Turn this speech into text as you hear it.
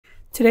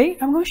Today,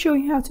 I'm going to show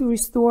you how to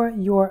restore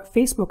your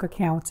Facebook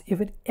account if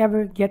it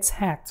ever gets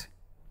hacked.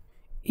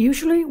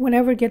 Usually,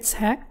 whenever it gets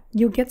hacked,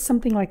 you'll get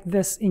something like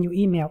this in your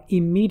email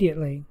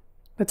immediately.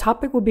 The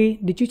topic will be,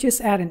 did you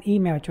just add an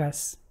email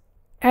address?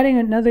 Adding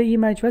another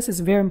email address is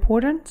very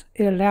important.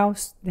 It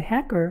allows the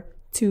hacker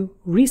to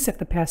reset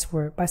the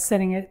password by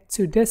setting it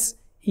to this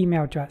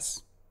email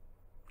address.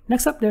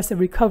 Next up, there's a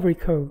recovery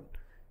code.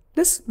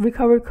 This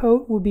recovery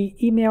code will be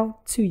emailed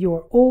to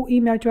your old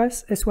email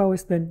address as well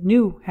as the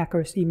new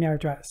hacker's email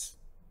address.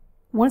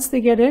 Once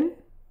they get in,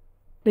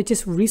 they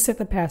just reset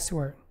the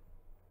password.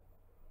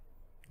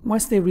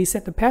 Once they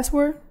reset the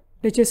password,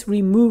 they just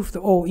remove the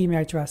old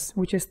email address,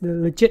 which is the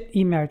legit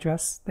email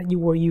address that you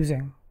were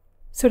using.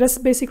 So that's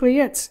basically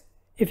it.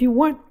 If you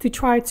want to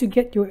try to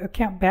get your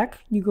account back,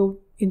 you go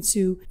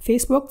into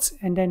Facebook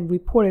and then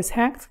report as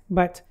hacked,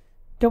 but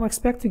don't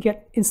expect to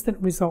get instant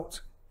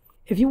result.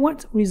 If you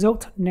want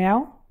result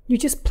now, you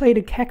just play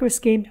the hacker's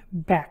game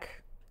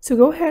back. So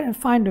go ahead and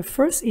find the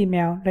first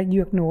email that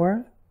you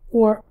ignore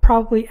or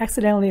probably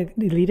accidentally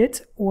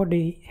deleted, or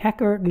the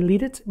hacker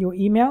deleted your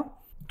email.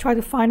 Try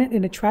to find it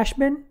in the trash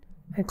bin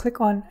and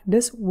click on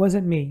 "This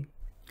wasn't me."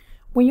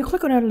 When you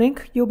click on a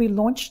link, you'll be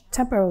launched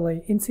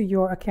temporarily into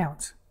your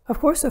account. Of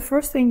course, the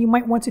first thing you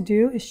might want to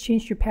do is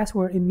change your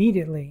password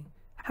immediately.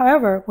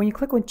 However, when you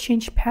click on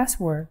change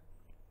password,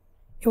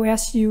 it will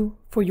ask you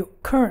for your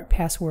current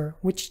password,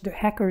 which the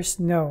hackers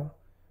know.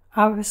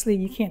 Obviously,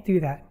 you can't do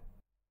that.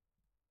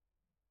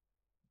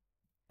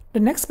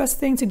 The next best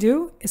thing to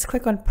do is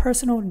click on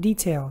personal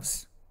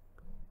details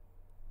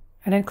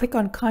and then click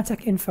on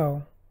contact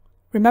info.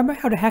 Remember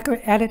how the hacker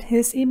added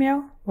his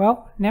email?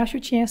 Well, now's your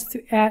chance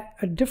to add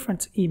a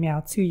different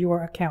email to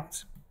your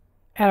account.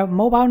 Add a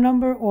mobile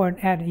number or an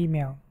add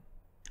email.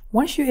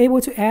 Once you're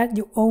able to add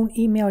your own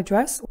email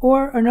address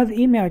or another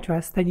email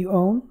address that you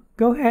own,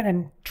 go ahead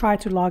and try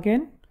to log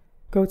in.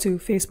 Go to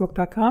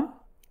facebook.com,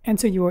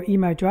 enter your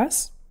email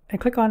address, and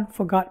click on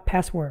Forgot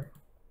Password.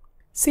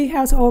 See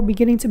how it's all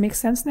beginning to make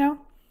sense now?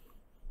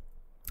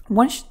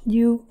 Once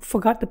you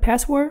forgot the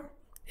password,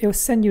 it will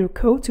send you a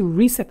code to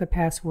reset the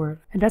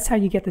password, and that's how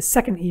you get the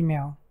second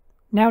email.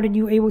 Now that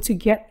you're able to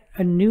get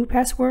a new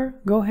password,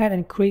 go ahead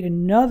and create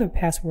another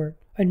password,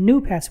 a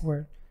new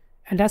password,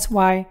 and that's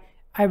why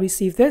I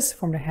received this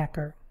from the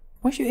hacker.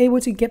 Once you're able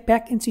to get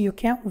back into your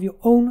account with your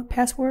own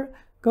password,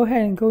 go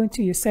ahead and go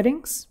into your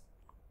settings,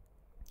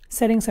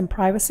 settings and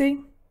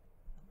privacy,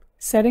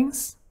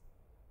 settings,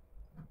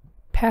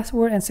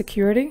 password and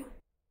security,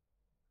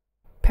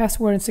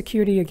 password and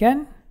security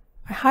again.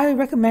 I highly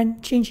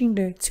recommend changing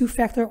the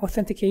two-factor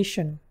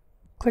authentication.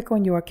 Click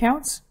on your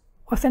accounts.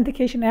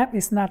 Authentication app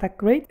is not that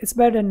great. It's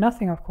better than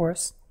nothing, of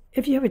course.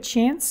 If you have a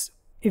chance,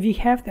 if you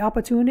have the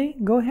opportunity,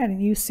 go ahead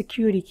and use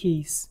security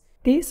keys.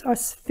 These are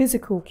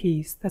physical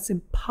keys that's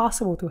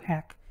impossible to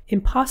hack,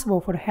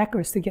 impossible for the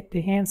hackers to get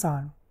their hands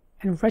on,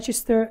 and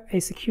register a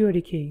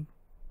security key.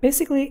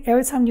 Basically,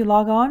 every time you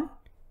log on,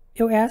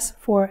 it'll ask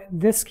for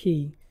this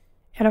key.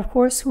 And of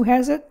course, who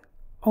has it?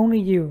 Only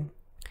you.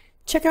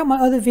 Check out my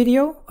other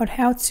video on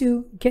how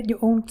to get your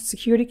own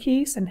security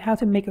keys and how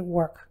to make it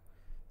work.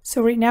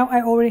 So right now,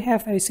 I already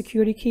have a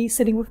security key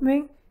sitting with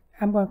me.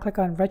 I'm going to click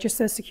on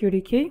Register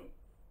Security Key.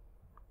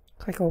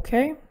 Click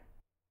OK.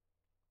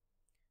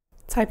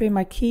 Type in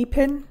my key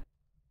pin.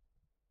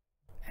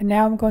 And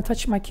now I'm going to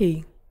touch my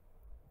key.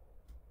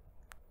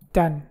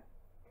 Done.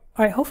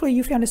 Alright, hopefully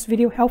you found this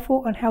video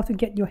helpful on how to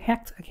get your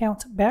hacked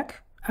account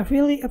back. I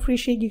really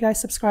appreciate you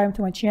guys subscribing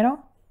to my channel,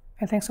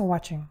 and thanks for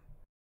watching.